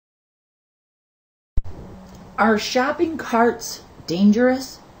Are shopping carts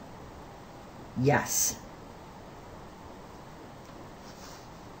dangerous? Yes.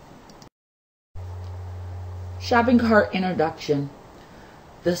 Shopping cart introduction.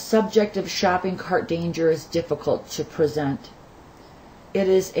 The subject of shopping cart danger is difficult to present. It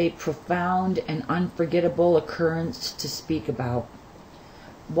is a profound and unforgettable occurrence to speak about.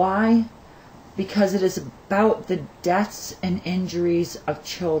 Why? Because it is about the deaths and injuries of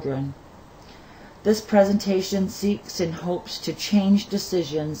children. This presentation seeks and hopes to change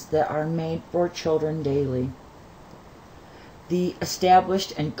decisions that are made for children daily. The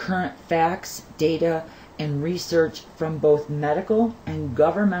established and current facts, data, and research from both medical and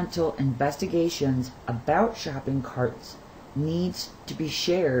governmental investigations about shopping carts needs to be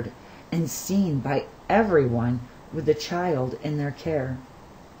shared and seen by everyone with a child in their care.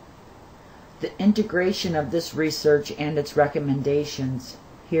 The integration of this research and its recommendations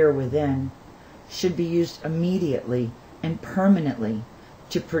here within should be used immediately and permanently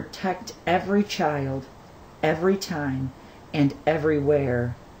to protect every child, every time, and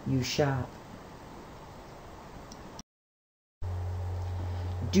everywhere you shop.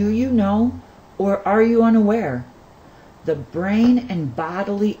 Do you know, or are you unaware, the brain and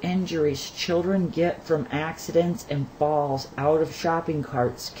bodily injuries children get from accidents and falls out of shopping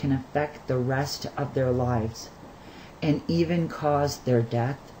carts can affect the rest of their lives and even cause their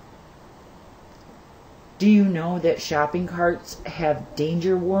death? Do you know that shopping carts have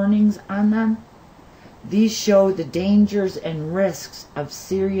danger warnings on them? These show the dangers and risks of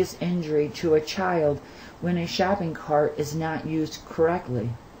serious injury to a child when a shopping cart is not used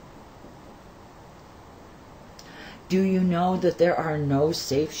correctly. Do you know that there are no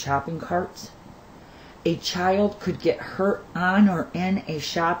safe shopping carts? A child could get hurt on or in a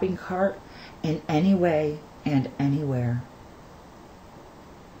shopping cart in any way and anywhere.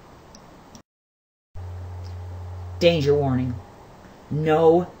 Danger warning.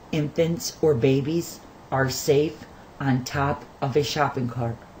 No infants or babies are safe on top of a shopping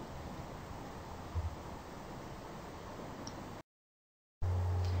cart.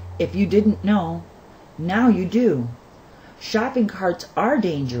 If you didn't know, now you do. Shopping carts are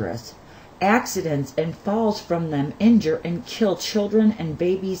dangerous. Accidents and falls from them injure and kill children and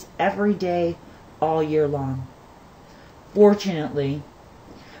babies every day, all year long. Fortunately,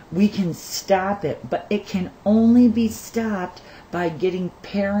 we can stop it, but it can only be stopped by getting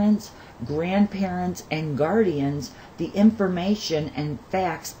parents, grandparents, and guardians the information and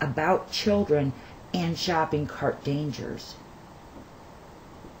facts about children and shopping cart dangers.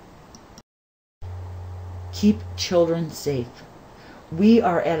 Keep children safe. We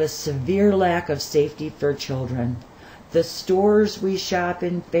are at a severe lack of safety for children. The stores we shop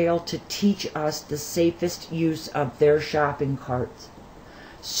in fail to teach us the safest use of their shopping carts.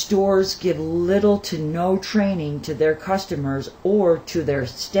 Stores give little to no training to their customers or to their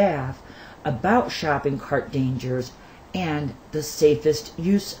staff about shopping cart dangers and the safest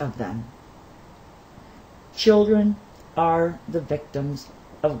use of them. Children are the victims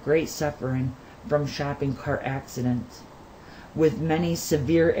of great suffering from shopping cart accidents, with many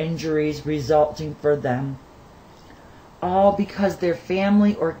severe injuries resulting for them, all because their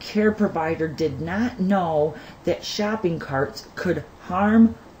family or care provider did not know that shopping carts could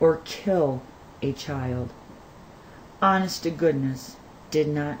harm or kill a child. Honest to goodness, did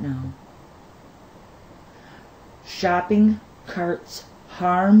not know. Shopping carts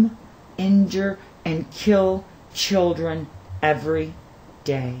harm, injure, and kill children every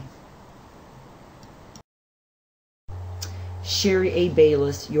day. Sherry A.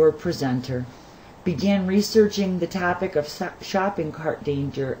 Baylis, your presenter, began researching the topic of shopping cart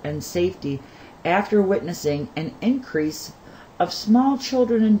danger and safety after witnessing an increase of small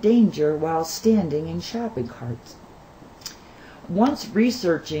children in danger while standing in shopping carts. Once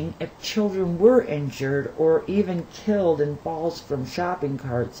researching if children were injured or even killed in falls from shopping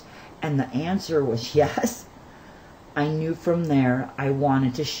carts, and the answer was yes, I knew from there I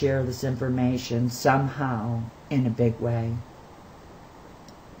wanted to share this information somehow in a big way.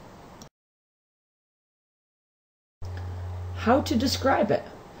 How to describe it?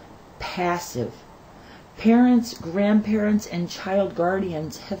 Passive. Parents, grandparents, and child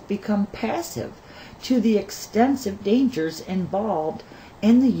guardians have become passive to the extensive dangers involved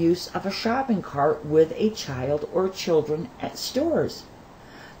in the use of a shopping cart with a child or children at stores.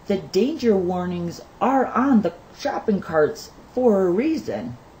 The danger warnings are on the shopping carts for a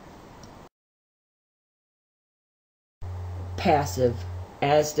reason. Passive,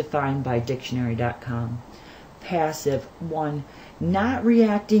 as defined by dictionary.com. Passive, 1. Not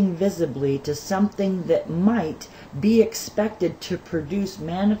reacting visibly to something that might be expected to produce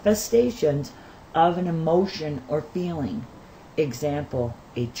manifestations of an emotion or feeling. Example,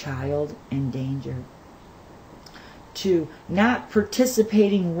 a child in danger. 2. Not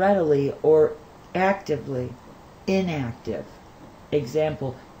participating readily or actively, inactive.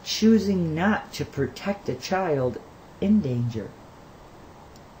 Example, choosing not to protect a child in danger.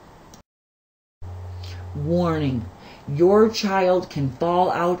 Warning, your child can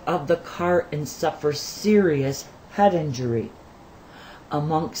fall out of the cart and suffer serious head injury,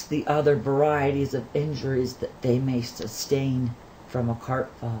 amongst the other varieties of injuries that they may sustain from a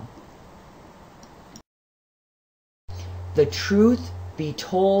cart fall. The truth be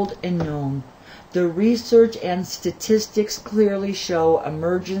told and known, the research and statistics clearly show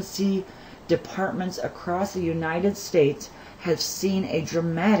emergency departments across the United States have seen a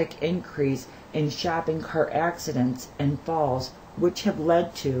dramatic increase in shopping cart accidents and falls, which have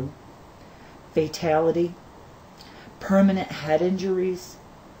led to fatality, permanent head injuries,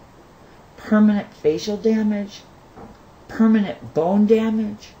 permanent facial damage, permanent bone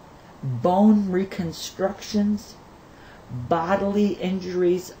damage, bone reconstructions, bodily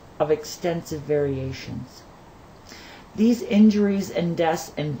injuries of extensive variations. These injuries and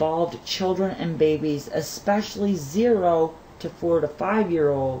deaths involved children and babies, especially 0 to 4 to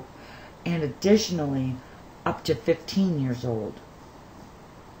 5-year-old, and additionally up to 15 years old.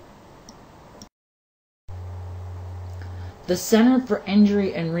 The Center for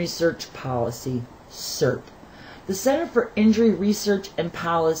Injury and Research Policy, CIRP. The Center for Injury Research and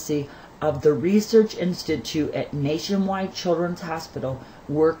Policy of the Research Institute at Nationwide Children's Hospital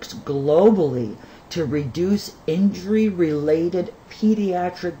works globally to reduce injury-related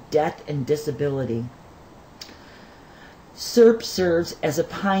pediatric death and disability. CIRP serves as a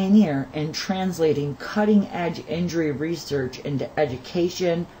pioneer in translating cutting-edge injury research into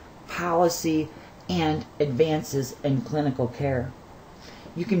education, policy, and advances in clinical care.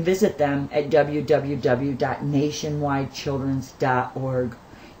 You can visit them at www.nationwidechildrens.org.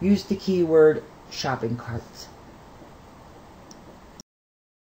 Use the keyword shopping carts.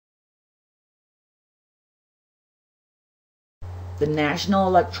 The National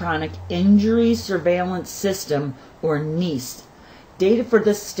Electronic Injury Surveillance System, or NEISS. Data for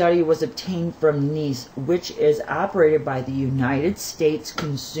this study was obtained from NEISS, which is operated by the United States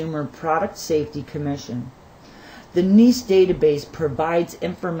Consumer Product Safety Commission. The NEISS database provides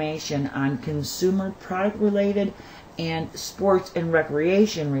information on consumer product-related and sports and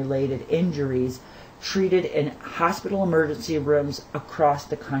recreation-related injuries treated in hospital emergency rooms across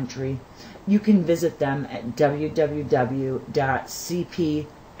the country. You can visit them at www.cpsc.gov.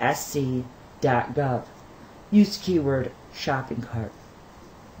 Use keyword shopping cart.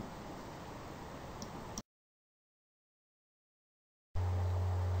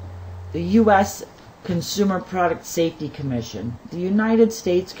 The U.S. Consumer Product Safety Commission. The United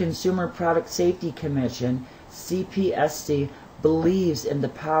States Consumer Product Safety Commission, CPSC, believes in the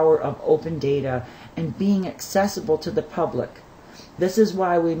power of open data and being accessible to the public. This is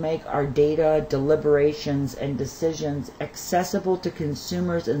why we make our data, deliberations, and decisions accessible to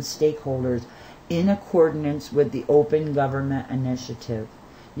consumers and stakeholders in accordance with the Open Government Initiative.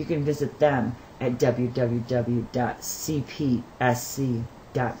 You can visit them at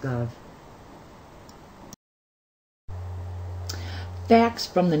www.cpsc.gov. Facts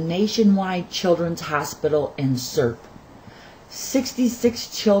from the Nationwide Children's Hospital and CIRP.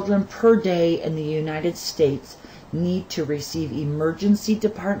 66 children per day in the United States need to receive emergency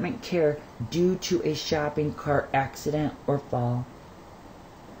department care due to a shopping cart accident or fall.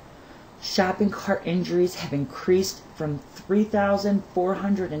 Shopping cart injuries have increased from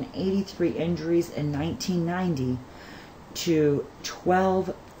 3,483 injuries in 1990 to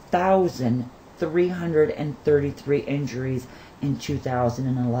 12,333 injuries in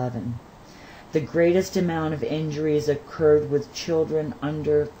 2011. The greatest amount of injuries occurred with children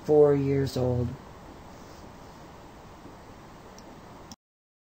under 4 years old.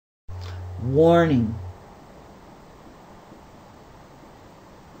 Warning.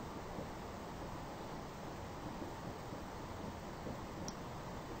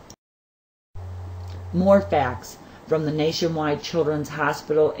 More facts from the Nationwide Children's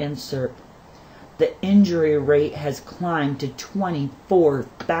Hospital and CIRP. The injury rate has climbed to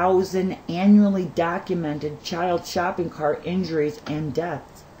 24,000 annually documented child shopping cart injuries and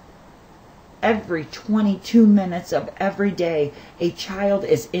deaths. Every 22 minutes of every day, a child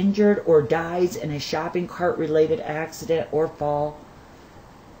is injured or dies in a shopping cart-related accident or fall.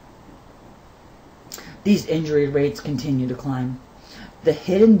 These injury rates continue to climb. The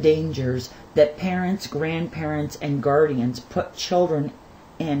hidden dangers that parents, grandparents, and guardians put children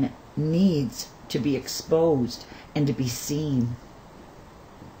in needs to be exposed and to be seen.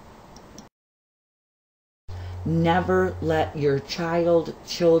 Never let your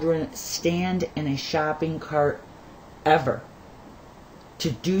children stand in a shopping cart ever.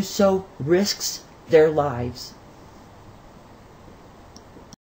 To do so risks their lives.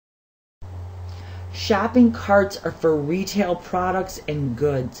 Shopping carts are for retail products and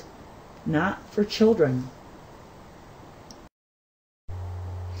goods, not for children.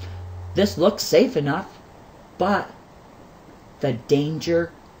 This looks safe enough, but the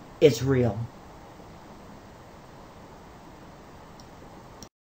danger is real.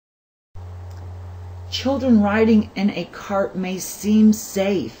 Children riding in a cart may seem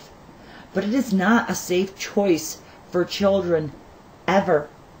safe, but it is not a safe choice for children ever.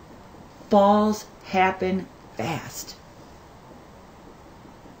 Falls happen fast.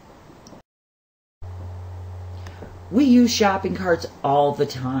 We use shopping carts all the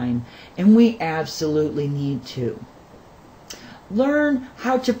time, and we absolutely need to. Learn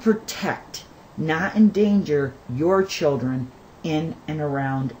how to protect, not endanger, your children in and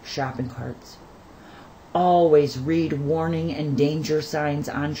around shopping carts. Always read warning and danger signs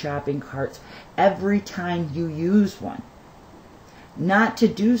on shopping carts every time you use one. Not to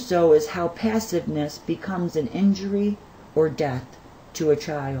do so is how passiveness becomes an injury or death to a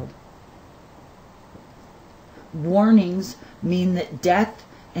child. Warnings mean that death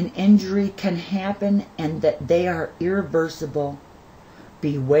and injury can happen and that they are irreversible.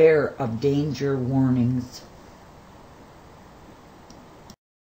 Beware of danger warnings.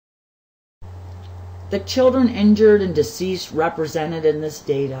 The children injured and deceased represented in this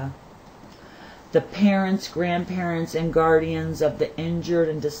data. The parents, grandparents, and guardians of the injured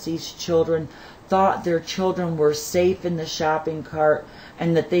and deceased children thought their children were safe in the shopping cart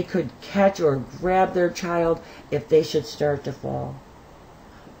and that they could catch or grab their child if they should start to fall.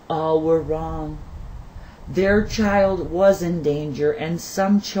 All were wrong. Their child was in danger, and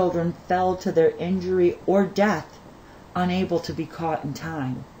some children fell to their injury or death, unable to be caught in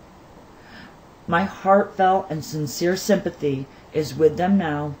time. My heartfelt and sincere sympathy is with them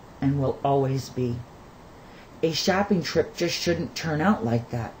now and will always be. A shopping trip just shouldn't turn out like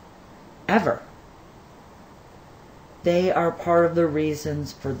that, ever. They are part of the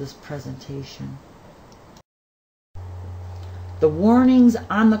reasons for this presentation. The warnings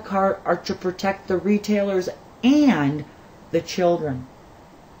on the cart are to protect the retailers and the children.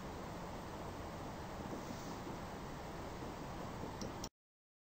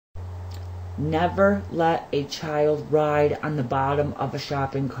 Never let a child ride on the bottom of a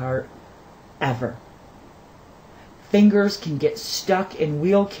shopping cart, ever. Fingers can get stuck in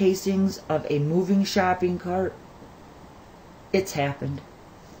wheel casings of a moving shopping cart. It's happened.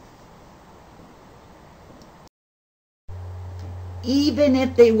 Even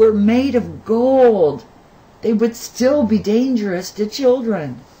if they were made of gold, they would still be dangerous to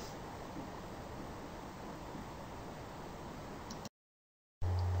children.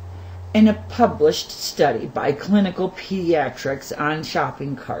 In a published study by Clinical Pediatrics on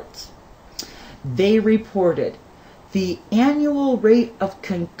shopping carts, they reported the annual rate of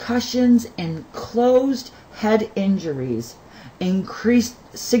concussions and closed head injuries increased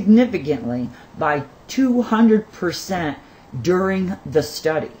significantly by 200% during the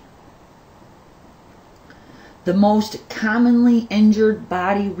study. The most commonly injured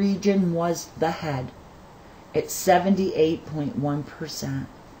body region was the head, at 78.1%.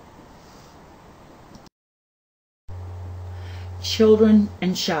 Children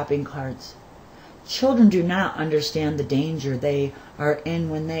and shopping carts. Children do not understand the danger they are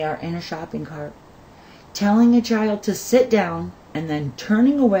in when they are in a shopping cart. Telling a child to sit down and then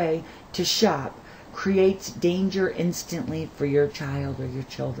turning away to shop creates danger instantly for your child or your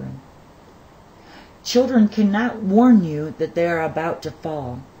children. Children cannot warn you that they are about to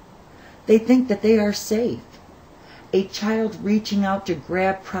fall. They think that they are safe. A child reaching out to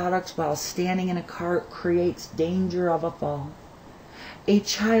grab products while standing in a cart creates danger of a fall. A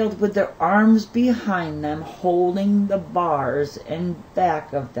child with their arms behind them holding the bars in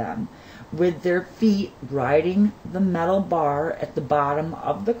back of them, with their feet riding the metal bar at the bottom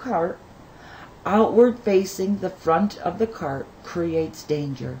of the cart, outward facing the front of the cart, creates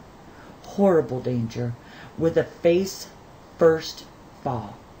danger, horrible danger, with a face first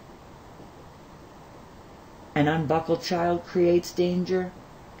fall. An unbuckled child creates danger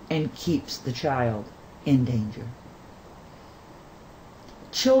and keeps the child in danger.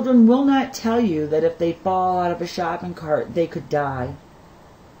 Children will not tell you that if they fall out of a shopping cart, they could die.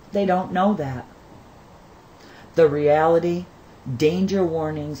 They don't know that. The reality, danger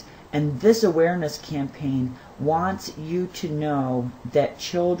warnings, and this awareness campaign wants you to know that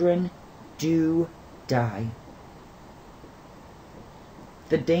children do die.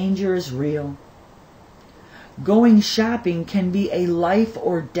 The danger is real. Going shopping can be a life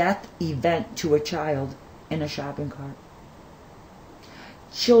or death event to a child in a shopping cart.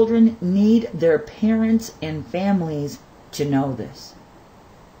 Children need their parents and families to know this.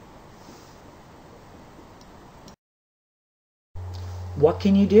 What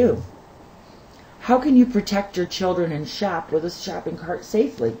can you do? How can you protect your children and shop with a shopping cart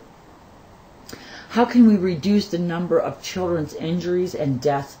safely? How can we reduce the number of children's injuries and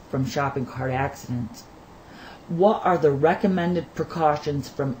deaths from shopping cart accidents? What are the recommended precautions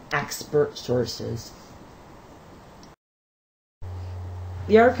from expert sources?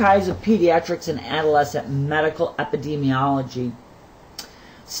 The Archives of Pediatrics and Adolescent Medical Epidemiology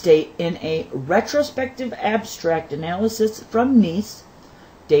state in a retrospective abstract analysis from NICE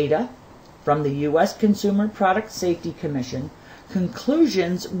data from the U.S. Consumer Product Safety Commission,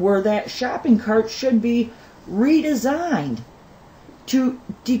 conclusions were that shopping carts should be redesigned to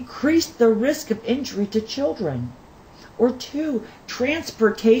decrease the risk of injury to children. Or 2,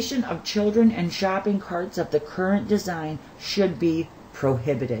 transportation of children in shopping carts of the current design should be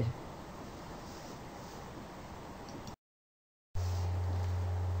prohibited.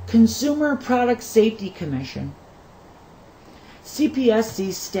 Consumer Product Safety Commission.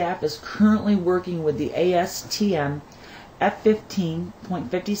 CPSC staff is currently working with the ASTM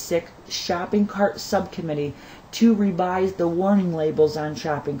F15.56 Shopping Cart Subcommittee to revise the warning labels on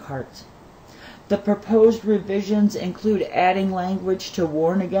shopping carts. The proposed revisions include adding language to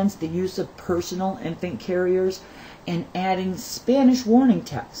warn against the use of personal infant carriers and adding Spanish warning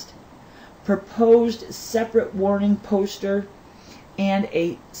text, proposed separate warning poster, and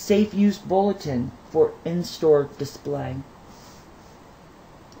a safe use bulletin for in-store display.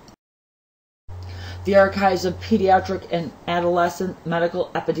 The Archives of Pediatric and Adolescent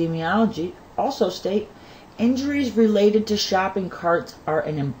Medical Epidemiology also state injuries related to shopping carts are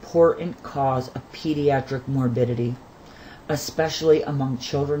an important cause of pediatric morbidity, especially among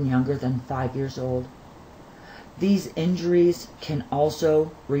children younger than 5 years old. These injuries can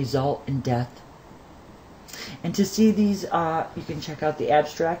also result in death. And to see these, you can check out the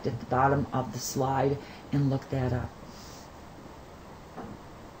abstract at the bottom of the slide and look that up.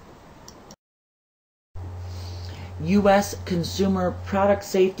 U.S. Consumer Product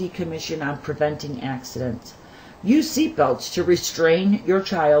Safety Commission on Preventing Accidents. Use seatbelts to restrain your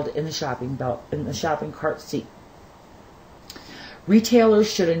child in the shopping cart seat.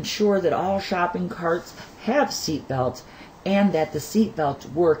 Retailers should ensure that all shopping carts have seatbelts and that the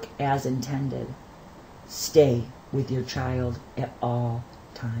seatbelts work as intended. Stay with your child at all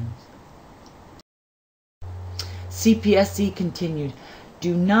times. CPSC continued,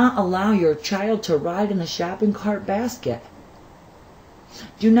 do not allow your child to ride in the shopping cart basket.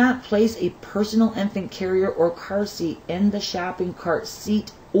 Do not place a personal infant carrier or car seat in the shopping cart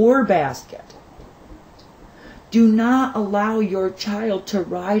seat or basket. Do not allow your child to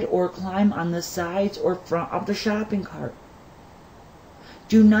ride or climb on the sides or front of the shopping cart.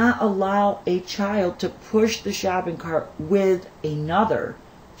 Do not allow a child to push the shopping cart with another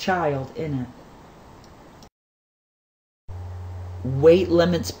child in it. Weight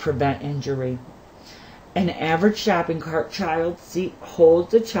limits prevent injury. An average shopping cart child seat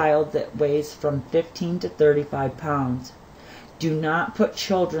holds a child that weighs from 15 to 35 pounds. Do not put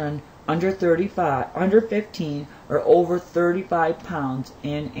children under 15 or over 35 pounds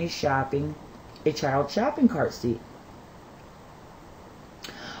in a child shopping cart seat.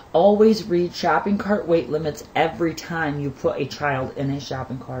 Always read shopping cart weight limits every time you put a child in a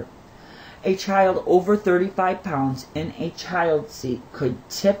shopping cart. A child over 35 pounds in a child seat could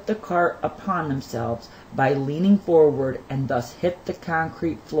tip the cart upon themselves by leaning forward and thus hit the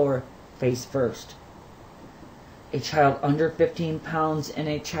concrete floor face first. A child under 15 pounds in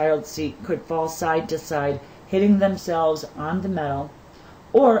a child seat could fall side to side, hitting themselves on the metal,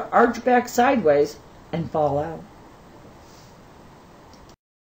 or arch back sideways and fall out.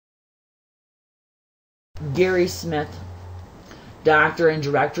 Gary Smith, Doctor and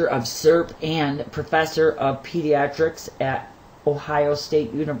Director of SERP and Professor of Pediatrics at Ohio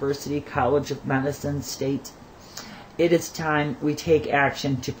State University College of Medicine, states, it is time we take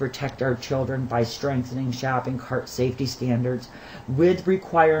action to protect our children by strengthening shopping cart safety standards with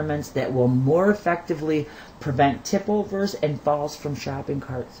requirements that will more effectively prevent tip-overs and falls from shopping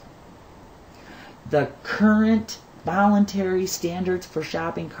carts. The current voluntary standards for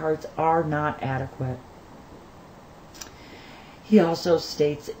shopping carts are not adequate. He also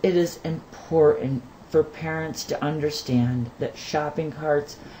states it is important for parents to understand that shopping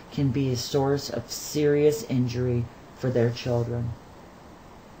carts can be a source of serious injury for their children.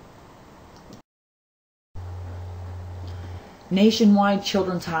 Nationwide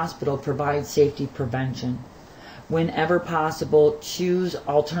Children's Hospital provides safety prevention. Whenever possible, choose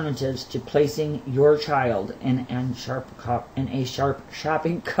alternatives to placing your child in a sharp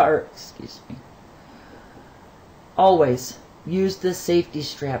shopping cart. Excuse me. Always use the safety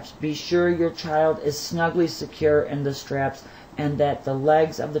straps. Be sure your child is snugly secure in the straps and that the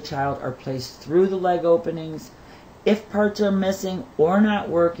legs of the child are placed through the leg openings. If parts are missing or not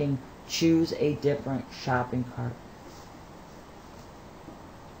working, choose a different shopping cart.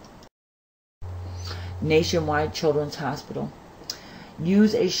 Nationwide Children's Hospital.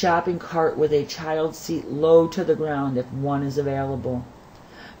 Use a shopping cart with a child seat low to the ground if one is available.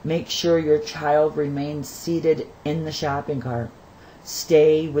 Make sure your child remains seated in the shopping cart.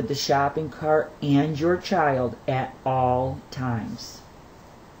 Stay with the shopping cart and your child at all times.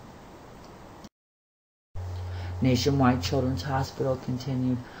 Nationwide Children's Hospital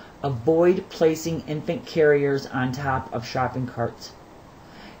continued. Avoid placing infant carriers on top of shopping carts.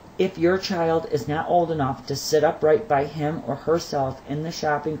 If your child is not old enough to sit upright by him or herself in the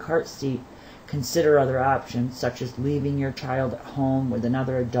shopping cart seat, consider other options, such as leaving your child at home with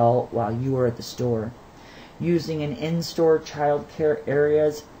another adult while you are at the store, using an in-store child care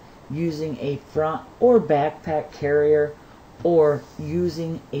areas, using a front or backpack carrier, or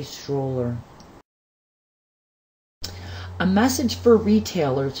using a stroller. A message for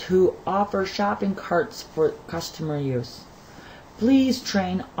retailers who offer shopping carts for customer use. Please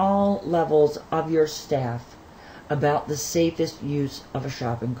train all levels of your staff about the safest use of a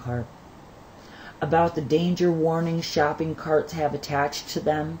shopping cart, about the danger warnings shopping carts have attached to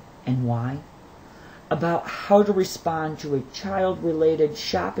them and why, about how to respond to a child-related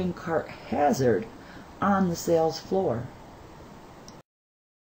shopping cart hazard on the sales floor.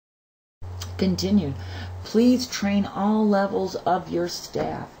 Continued. Please train all levels of your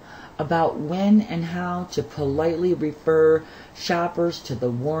staff about when and how to politely refer shoppers to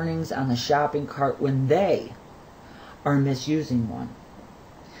the warnings on the shopping cart when they are misusing one.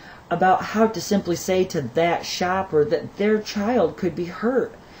 About how to simply say to that shopper that their child could be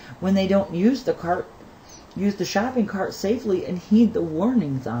hurt when they don't use the shopping cart safely and heed the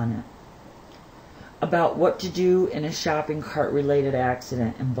warnings on it. About what to do in a shopping cart related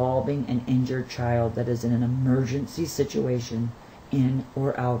accident involving an injured child that is in an emergency situation in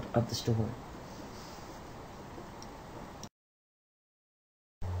or out of the store.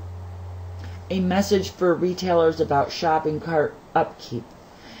 A message for retailers about shopping cart upkeep.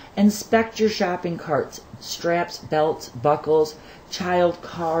 Inspect your shopping carts, straps, belts, buckles, child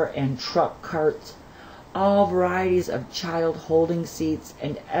car and truck carts, all varieties of child holding seats,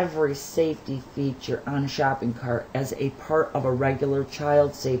 and every safety feature on a shopping cart as a part of a regular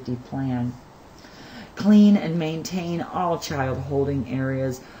child safety plan. Clean and maintain all child holding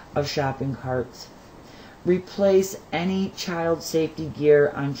areas of shopping carts. Replace any child safety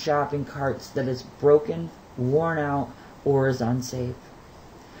gear on shopping carts that is broken, worn out, or is unsafe.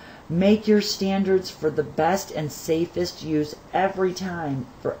 Make your standards for the best and safest use every time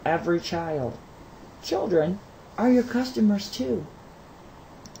for every child. Children are your customers too.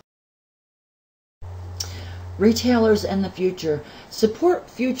 Retailers in the future. Support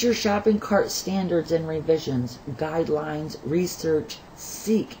future shopping cart standards and revisions, guidelines, research,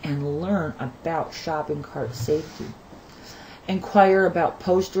 seek and learn about shopping cart safety. Inquire about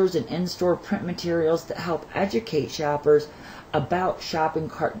posters and in-store print materials that help educate shoppers about shopping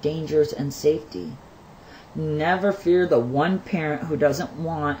cart dangers and safety. Never fear the one parent who doesn't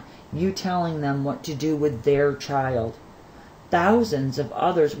want you telling them what to do with their child. Thousands of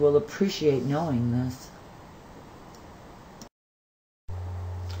others will appreciate knowing this.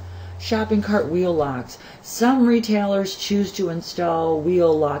 Shopping cart wheel locks. Some retailers choose to install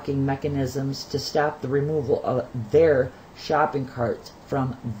wheel locking mechanisms to stop the removal of their shopping carts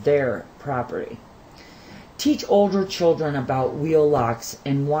from their property. Teach older children about wheel locks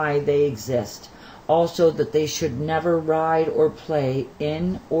and why they exist. Also that they should never ride or play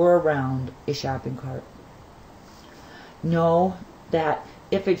in or around a shopping cart. Know that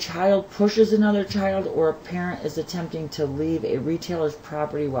if a child pushes another child or a parent is attempting to leave a retailer's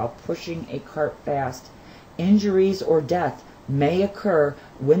property while pushing a cart fast, injuries or death may occur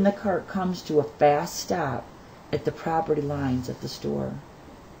when the cart comes to a fast stop at the property lines of the store.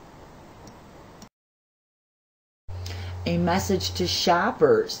 A message to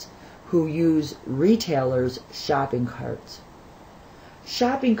shoppers who use retailers' shopping carts.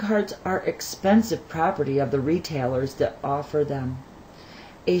 Shopping carts are expensive property of the retailers that offer them.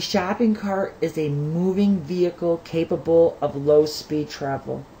 A shopping cart is a moving vehicle capable of low-speed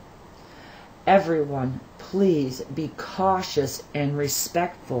travel. Everyone, please be cautious and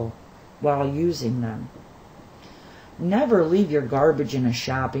respectful while using them. Never leave your garbage in a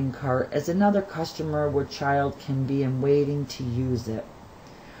shopping cart, as another customer or child can be in waiting to use it.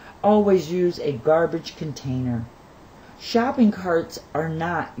 Always use a garbage container. Shopping carts are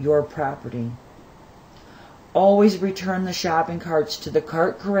not your property. Always return the shopping carts to the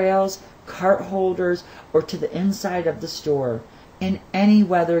cart corrals, cart holders, or to the inside of the store in any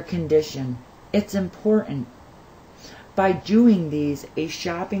weather condition. It's important. By doing these, a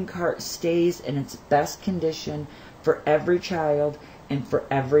shopping cart stays in its best condition for every child and for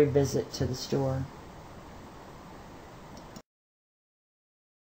every visit to the store.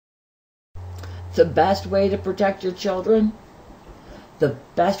 The best way to protect your children? The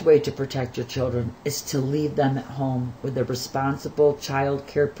best way to protect your children is to leave them at home with a responsible child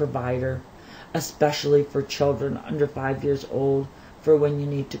care provider, especially for children under 5 years old, for when you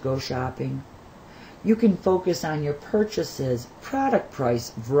need to go shopping. You can focus on your purchases, product price,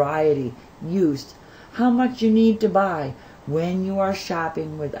 variety, use, how much you need to buy when you are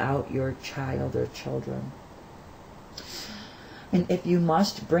shopping without your child or children. And if you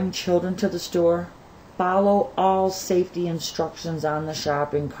must bring children to the store, follow all safety instructions on the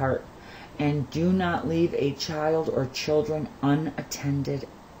shopping cart and do not leave a child or children unattended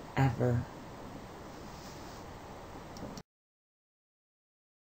ever.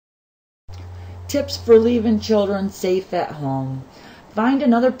 Tips for leaving children safe at home. Find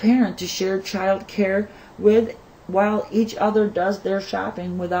another parent to share child care with while each other does their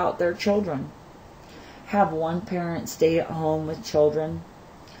shopping without their children. Have one parent stay at home with children.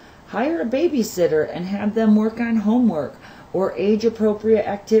 Hire a babysitter and have them work on homework or age-appropriate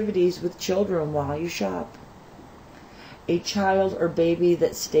activities with children while you shop. A child or baby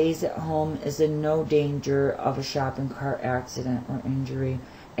that stays at home is in no danger of a shopping cart accident or injury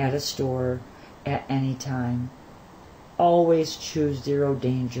at a store at any time. Always choose zero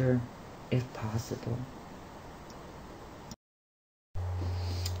danger if possible.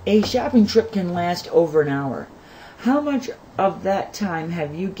 A shopping trip can last over an hour. How much of that time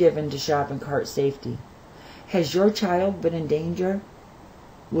have you given to shopping cart safety? Has your child been in danger?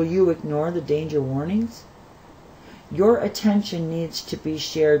 Will you ignore the danger warnings? Your attention needs to be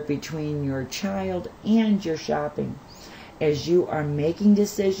shared between your child and your shopping as you are making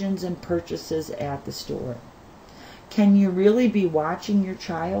decisions and purchases at the store. Can you really be watching your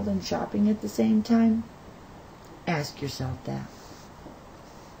child and shopping at the same time? Ask yourself that.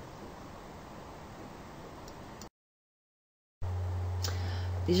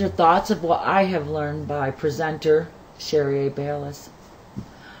 These are thoughts of what I have learned by presenter Sherry A. Baylis.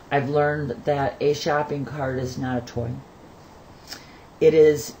 I've learned that a shopping cart is not a toy. It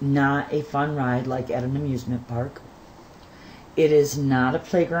is not a fun ride like at an amusement park. It is not a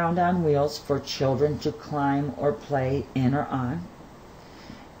playground on wheels for children to climb or play in or on.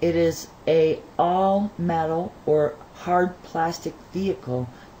 It is a all-metal or hard plastic vehicle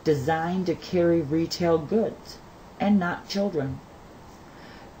designed to carry retail goods and not children.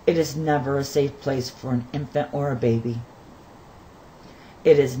 It is never a safe place for an infant or a baby.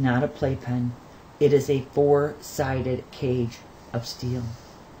 It is not a playpen. It is a four-sided cage of steel.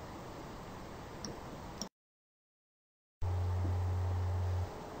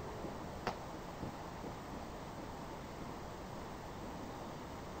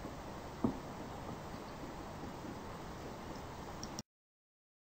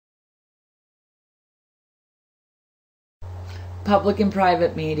 Public and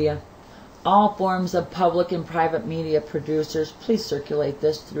private media. All forms of public and private media producers, please circulate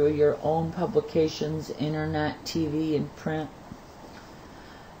this through your own publications, internet, TV, and print.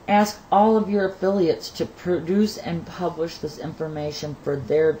 Ask all of your affiliates to produce and publish this information for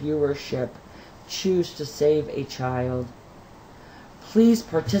their viewership. Choose to save a child. Please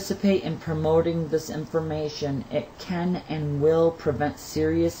participate in promoting this information. It can and will prevent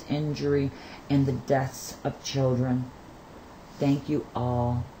serious injury and the deaths of children. Thank you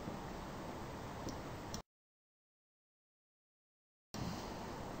all.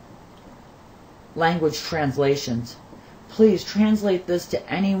 Language translations. Please translate this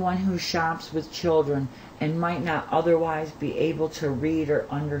to anyone who shops with children and might not otherwise be able to read or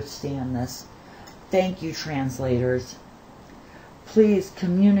understand this. Thank you, translators. Please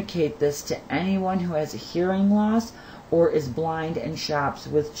communicate this to anyone who has a hearing loss or is blind and shops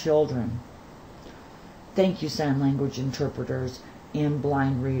with children. Thank you, sign language interpreters and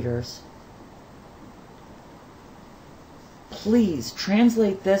blind readers. Please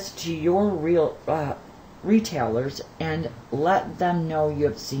translate this to your retailers and let them know you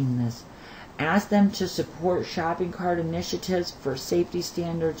have seen this. Ask them to support shopping cart initiatives for safety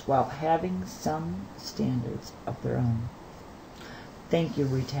standards while having some standards of their own. Thank you,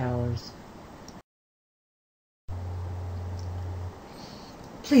 retailers.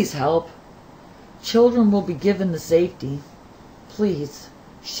 Please help. Children will be given the safety. Please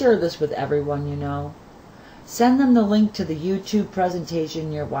share this with everyone you know. Send them the link to the YouTube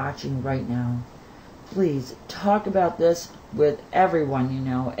presentation you're watching right now. Please talk about this with everyone you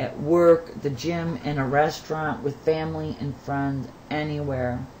know, at work, the gym, in a restaurant, with family and friends,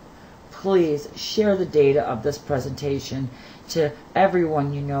 anywhere. Please share the data of this presentation to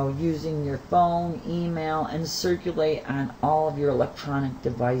everyone you know using your phone, email, and circulate on all of your electronic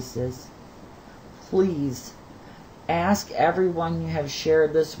devices. Please ask everyone you have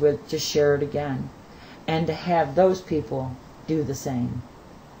shared this with to share it again, and to have those people do the same.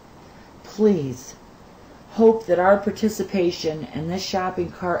 Please hope that our participation in this shopping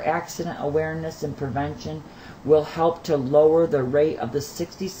cart accident awareness and prevention will help to lower the rate of the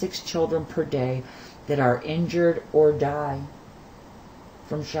 66 children per day that are injured or die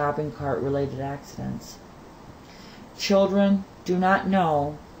from shopping cart related accidents. Children do not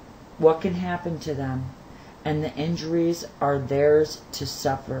know what can happen to them, and the injuries are theirs to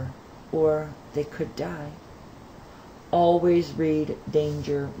suffer, or they could die. Always read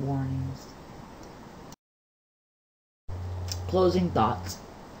danger warnings. Closing thoughts.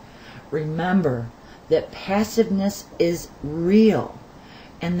 Remember that passiveness is real,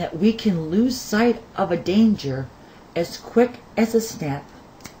 and that we can lose sight of a danger as quick as a snap.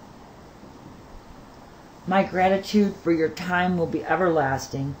 My gratitude for your time will be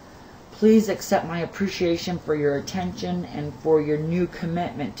everlasting. Please accept my appreciation for your attention and for your new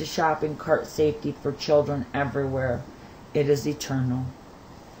commitment to shopping cart safety for children everywhere. It is eternal.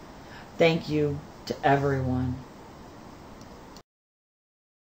 Thank you to everyone.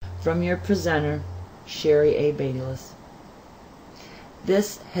 From your presenter, Sherry A. Baylis.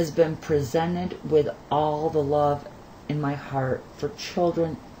 This has been presented with all the love in my heart for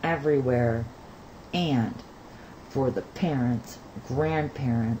children everywhere, and for the parents,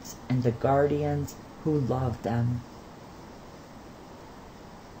 grandparents, and the guardians who love them.